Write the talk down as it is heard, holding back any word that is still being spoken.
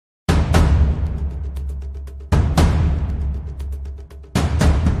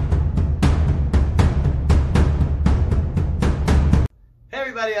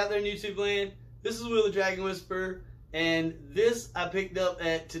everybody out there in YouTube land. This is Will the Dragon Whisperer, and this I picked up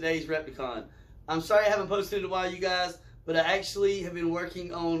at today's Repticon. I'm sorry I haven't posted in a while, you guys, but I actually have been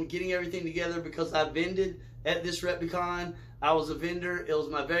working on getting everything together because I vended at this Repticon. I was a vendor. It was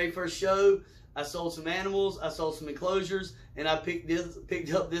my very first show. I sold some animals, I sold some enclosures, and I picked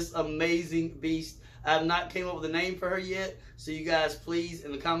up this amazing beast. I have not came up with a name for her yet, so you guys please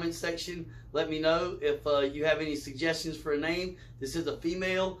in the comments section let me know if you have any suggestions for a name. This is a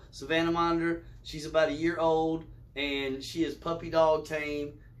female Savannah Monitor. She's about a year old, and she is puppy dog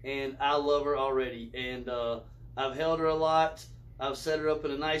tame, and I love her already. And I've held her a lot. I've set her up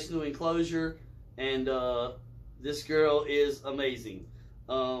in a nice new enclosure, and this girl is amazing.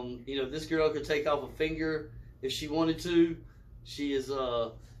 You know, this girl could take off a finger if she wanted to. She is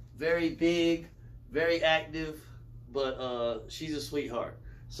very big, very active, but she's a sweetheart.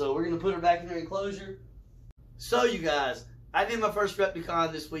 So we're going to put her back in her enclosure. So you guys, I did my first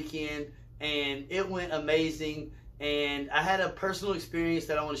Repticon this weekend, and it went amazing. And I had a personal experience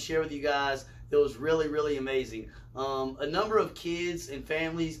that I want to share with you guys that was really, really amazing. A number of kids and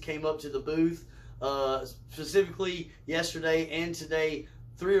families came up to the booth, specifically yesterday and today.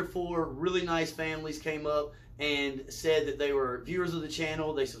 3 or 4 really nice families came up and said that they were viewers of the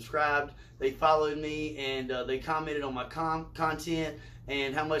channel, they subscribed, they followed me, and they commented on my content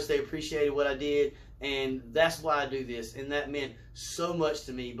and how much they appreciated what I did. And that's why I do this, and that meant so much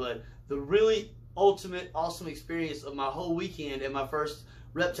to me. But the really ultimate awesome experience of my whole weekend at my first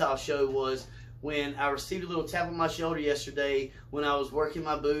reptile show was when I received a little tap on my shoulder yesterday when I was working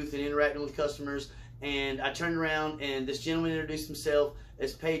my booth and interacting with customers. And I turned around, and this gentleman introduced himself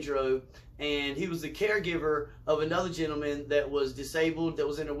as Pedro, and he was the caregiver of another gentleman that was disabled, that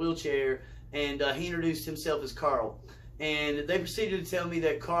was in a wheelchair, and he introduced himself as Carl. And they proceeded to tell me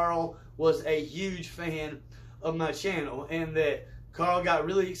that Carl was a huge fan of my channel, and that Carl got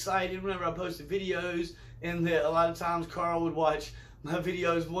really excited whenever I posted videos, and that a lot of times Carl would watch my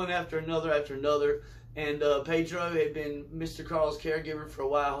videos one after another after another. And Pedro had been Mr. Carl's caregiver for a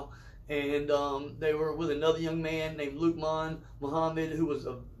while. And they were with another young man named Muhammad, who was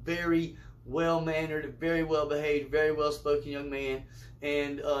a very well-mannered, very well-behaved, very well-spoken young man.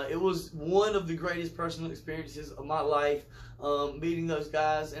 And it was one of the greatest personal experiences of my life, meeting those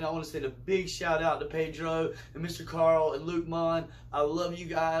guys. And I want to send a big shout out to Pedro and Mr. Carl and Lukeman. I love you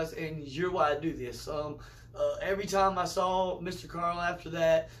guys, and you're why I do this. Every time I saw Mr. Carl after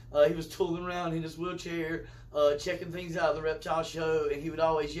that, he was tooling around in his wheelchair, checking things out at the reptile show, and he would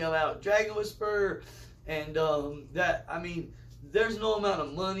always yell out, "Dragon Whisperer!" And I mean, there's no amount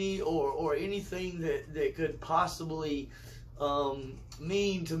of money or anything that could possibly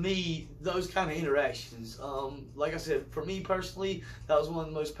mean to me those kind of interactions. Like I said, for me personally, that was one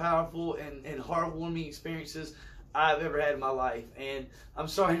of the most powerful and heartwarming experiences I've ever had in my life. And I'm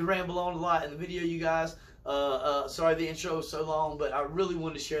sorry to ramble on a lot in the video, you guys. Sorry the intro was so long, but I really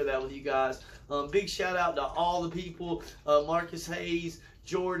wanted to share that with you guys. Big shout out to all the people, Marcus Hayes,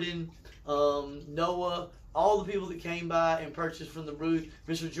 Jordan, Noah, all the people that came by and purchased from the booth,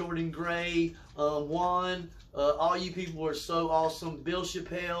 Mr. Jordan Gray, Juan, all you people were so awesome. Bill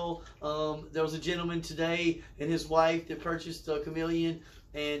Chappelle, there was a gentleman today and his wife that purchased a chameleon,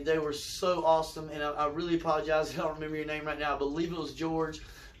 and they were so awesome. And I really apologize, I don't remember your name right now. I believe it was George.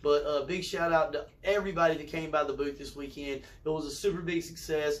 But big shout out to everybody that came by the booth this weekend. It was a super big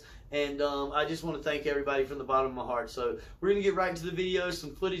success, and I just want to thank everybody from the bottom of my heart. So we're going to get right into the video,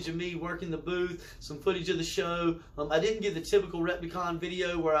 some footage of me working the booth, some footage of the show. I didn't get the typical Repticon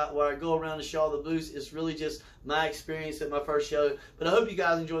video where I go around and show all the booths. It's really just my experience at my first show. But I hope you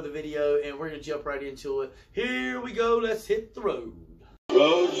guys enjoy the video, and we're going to jump right into it. Here we go. Let's hit the road.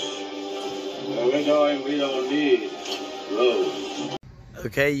 Roads? Where we're going, we don't need roads.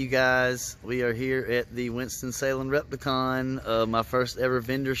 Okay, you guys, we are here at the Winston-Salem Repticon, my first ever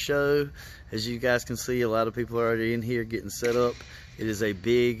vendor show. As you guys can see, a lot of people are already in here getting set up. It is a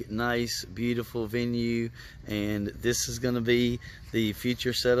big, nice, beautiful venue, and this is going to be the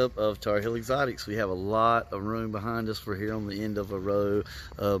future setup of Tar Heel Exotics. We have a lot of room behind us. We're here on the end of a row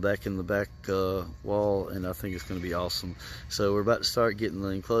back in the back wall, and I think it's going to be awesome. So we're about to start getting the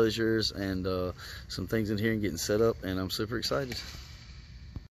enclosures and some things in here and getting set up, and I'm super excited.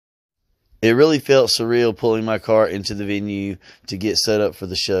 It really felt surreal pulling my car into the venue to get set up for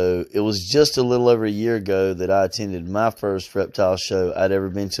the show. It was just a little over a year ago that I attended my first reptile show I'd ever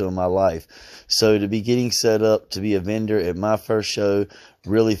been to in my life. So to be getting set up to be a vendor at my first show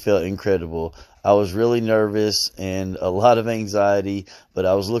really felt incredible. I was really nervous and a lot of anxiety, but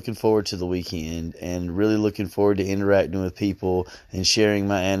I was looking forward to the weekend and really looking forward to interacting with people and sharing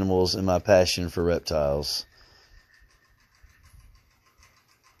my animals and my passion for reptiles.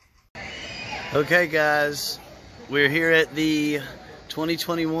 Okay guys, we're here at the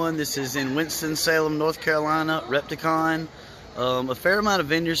 2021, this is in Winston-Salem, North Carolina, Repticon. A fair amount of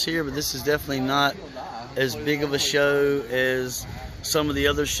vendors here, but this is definitely not as big of a show as some of the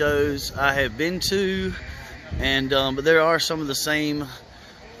other shows I have been to. And but there are some of the same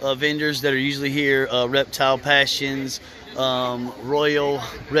vendors that are usually here. Reptile Passions, Royal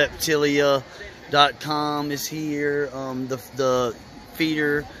Reptilia.com is here. The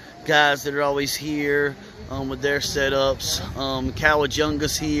feeder guys that are always here with their setups.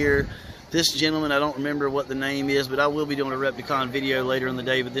 Cowajunga's here. This gentleman, I don't remember what the name is, but I will be doing a Repticon video later in the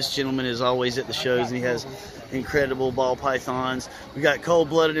day. But this gentleman is always at the shows, and he has incredible ball pythons. We got Cold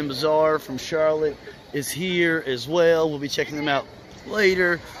Blooded and Bizarre from Charlotte is here as well. We'll be checking them out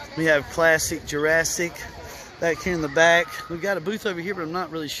later. We have Classic Jurassic back here in the back. We've got a booth over here, but I'm not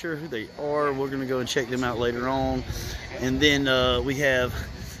really sure who they are. We're going to go and check them out later on. And then we have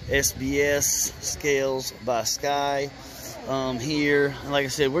SBS Scales by Sky here. And like I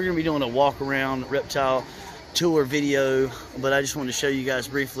said, we're going to be doing a walk around reptile tour video, but I just wanted to show you guys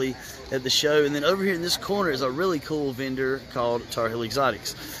briefly at the show. And then over here in this corner is a really cool vendor called Tar Heel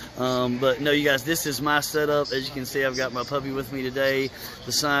Exotics. But no, you guys, this is my setup. As you can see, I've got my puppy with me today,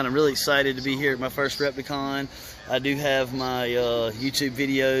 the sign. I'm really excited to be here at my first Repticon. I do have my YouTube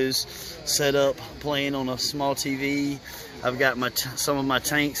videos set up playing on a small TV. I've got some of my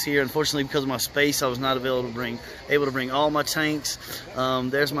tanks here. Unfortunately, because of my space, I was not able to bring all my tanks.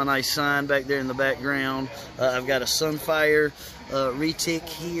 There's my nice sign back there in the background. I've got a Sunfire retic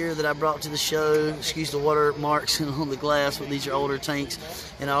here that I brought to the show. Excuse the watermarks on the glass, but these are older tanks.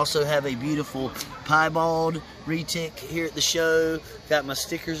 And I also have a beautiful piebald retic here at the show. Got my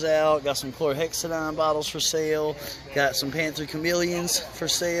stickers out. Got some chlorhexidine bottles for sale. Got some Panther chameleons for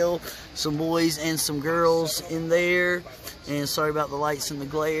sale. Some boys and some girls in there. And sorry about the lights and the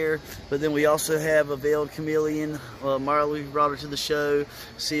glare. But then we also have a veiled chameleon. Marley brought her to the show.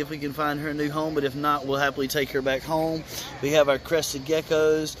 See if we can find her a new home. But if not, we'll happily take her back home. We have our crested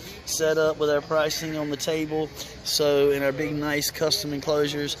geckos set up with our pricing on the table. So, in our big, nice custom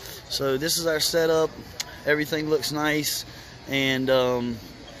enclosures. So this is our setup. Everything looks nice. And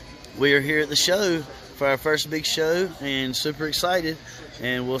we are here at the show for our first big show. And super excited.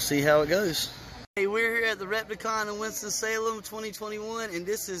 And we'll see how it goes. Hey, we're here at the Repticon in Winston-Salem 2021, and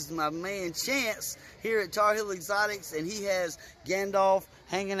this is my man Chance here at Tar Heel Exotics, and he has Gandalf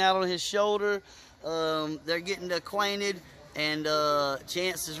hanging out on his shoulder. They're getting acquainted, and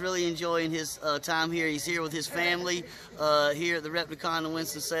Chance is really enjoying his time here. He's here with his family here at the Repticon in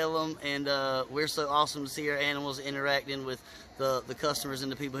Winston-Salem, and we're so awesome to see our animals interacting with the customers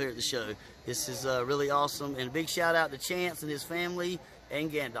and the people here at the show. This is really awesome, and a big shout out to Chance and his family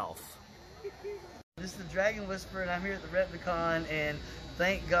and Gandalf. This is the Dragon Whisperer, and I'm here at the Repticon, and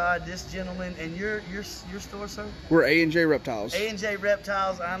thank God this gentleman, and your store, sir? We're A&J Reptiles. A&J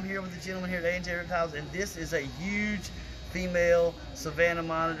Reptiles. I'm here with the gentleman here at A&J Reptiles, and this is a huge female Savannah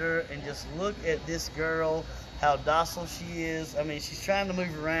monitor, and just look at this girl, how docile she is. I mean, she's trying to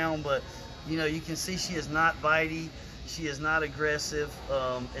move around, but you know, you can see she is not bitey, she is not aggressive,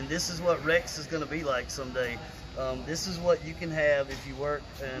 and this is what Rex is going to be like someday. This is what you can have if you work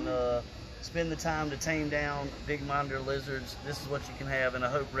and spend the time to tame down big monitor lizards. This is what you can have, and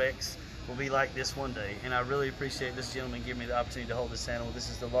I hope Rex will be like this one day. And I really appreciate this gentleman giving me the opportunity to hold this animal. This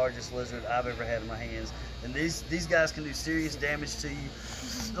is the largest lizard I've ever had in my hands, and these guys can do serious damage to you.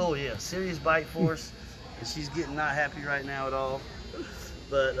 Oh yeah, serious bite force. And she's getting not happy right now at all.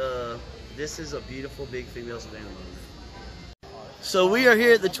 But this is a beautiful big female Savannah monitor. So we are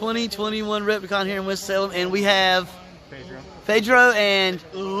here at the 2021 Repticon here in Winston-Salem, and we have Pedro and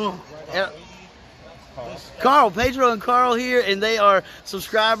Pedro and Carl here, and they are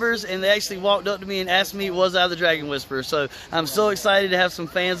subscribers, and they actually walked up to me and asked me, was I the Dragon Whisperer? So I'm so excited to have some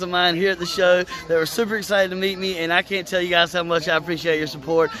fans of mine here at the show that were super excited to meet me, and I can't tell you guys how much I appreciate your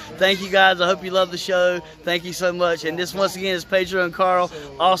support. Thank you guys. I hope you love the show. Thank you so much. And this once again is Pedro and Carl.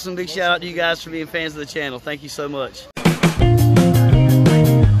 Awesome. Big shout out to you guys for being fans of the channel. Thank you so much.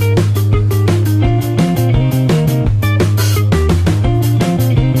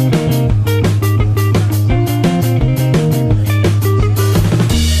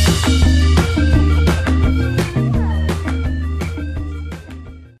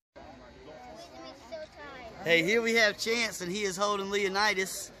 Hey, here we have Chance, and he is holding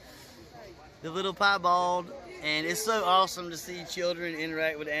Leonidas, the little piebald, and it's so awesome to see children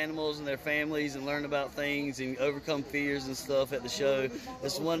interact with animals and their families and learn about things and overcome fears and stuff at the show.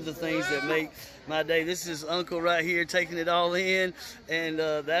 It's one of the things that make my day. This is Uncle right here taking it all in, and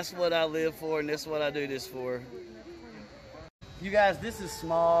that's what I live for, and that's what I do this for. You guys, this is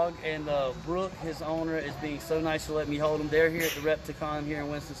Smog, and Brooke, his owner, is being so nice to let me hold him. They're here at the Repticon here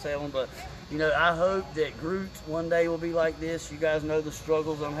in Winston-Salem, but you know, I hope that Groot one day will be like this. You guys know the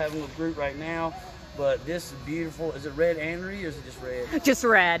struggles I'm having with Groot right now, but this is beautiful. Is it red Henry or is it just red? Just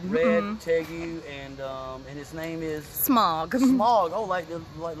red. Red Tegu, and his name is Smog. Smog. Oh, like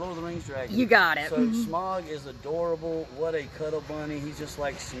Lord of the Rings dragon. You got it. So Smog is adorable. What a cuddle bunny. He's just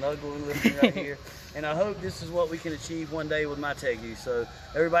like snuggling with me right here. And I hope this is what we can achieve one day with my Tegu. So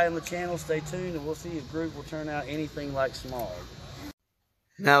everybody on the channel, stay tuned, and we'll see if Groot will turn out anything like Smog.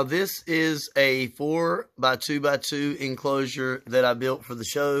 Now this is a 4x2x2 enclosure that I built for the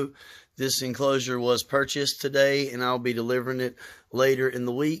show. This enclosure was purchased today, and I'll be delivering it later in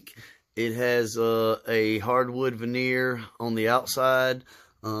the week. It has a hardwood veneer on the outside,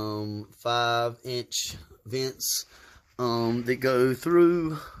 5-inch vents that go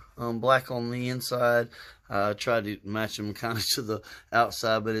through, black on the inside. I tried to match them kind of to the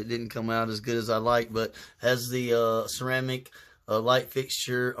outside, but it didn't come out as good as I like. But has the ceramic light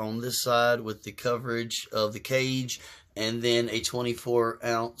fixture on this side with the coverage of the cage, and then a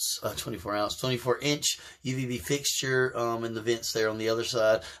 24-inch UVB fixture in the vents there on the other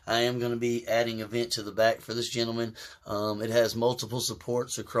side. I am going to be adding a vent to the back for this gentleman. It has multiple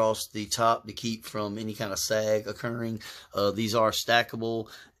supports across the top to keep from any kind of sag occurring. These are stackable,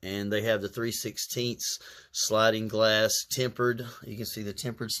 and they have the 3/16 sliding glass tempered. You can see the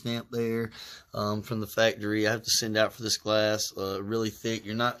tempered stamp there from the factory. I have to send out for this glass, really thick.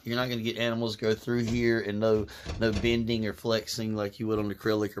 You're not going to get animals go through here and no bending or flexing like you would on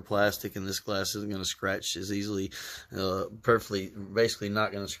acrylic or plastic. And this glass isn't going to scratch as easily, basically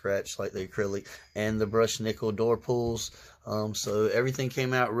not going to scratch like the acrylic. And the brushed nickel door pulls. So everything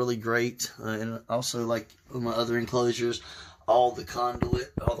came out really great. And also, like my other enclosures, all the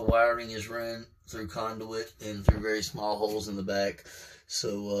conduit, all the wiring is run through conduit and through very small holes in the back.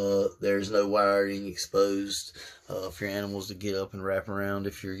 So there's no wiring exposed for your animals to get up and wrap around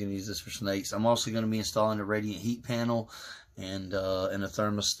if you're going to use this for snakes. I'm also going to be installing a radiant heat panel, and a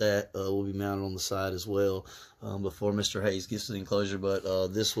thermostat will be mounted on the side as well before Mr. Hayes gets to the enclosure. But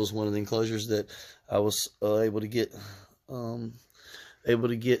this was one of the enclosures that I was able to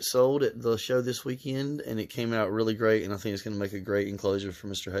get sold at the show this weekend, and it came out really great, and I think it's going to make a great enclosure for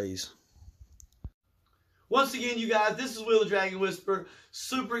Mr. Hayes. Once again, you guys, this is Will the Dragon Whisperer.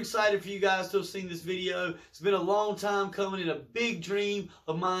 Super excited for you guys to have seen this video. It's been a long time coming, and a big dream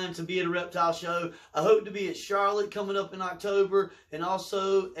of mine to be at a reptile show. I hope to be at Charlotte coming up in October, and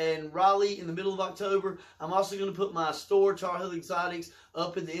also in Raleigh in the middle of October. I'm also going to put my store, Tar Heel Exotics,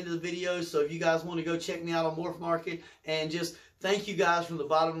 up at the end of the video. So if you guys want to go check me out on Morph Market, and just thank you guys from the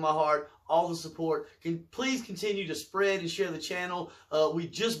bottom of my heart, all the support. Please continue to spread and share the channel. We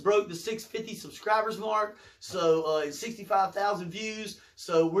just broke the 650 subscribers mark, so and 65,000 views.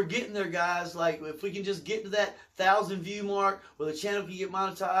 So we're getting there, guys. Like, if we can just get to that 1,000 view mark, where the channel can get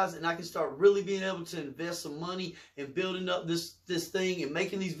monetized, and I can start really being able to invest some money in building up this thing and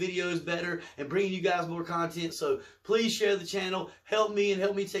making these videos better and bringing you guys more content. So please share the channel. Help me and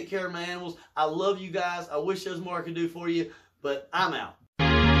help me take care of my animals. I love you guys. I wish there was more I could do for you, but I'm out.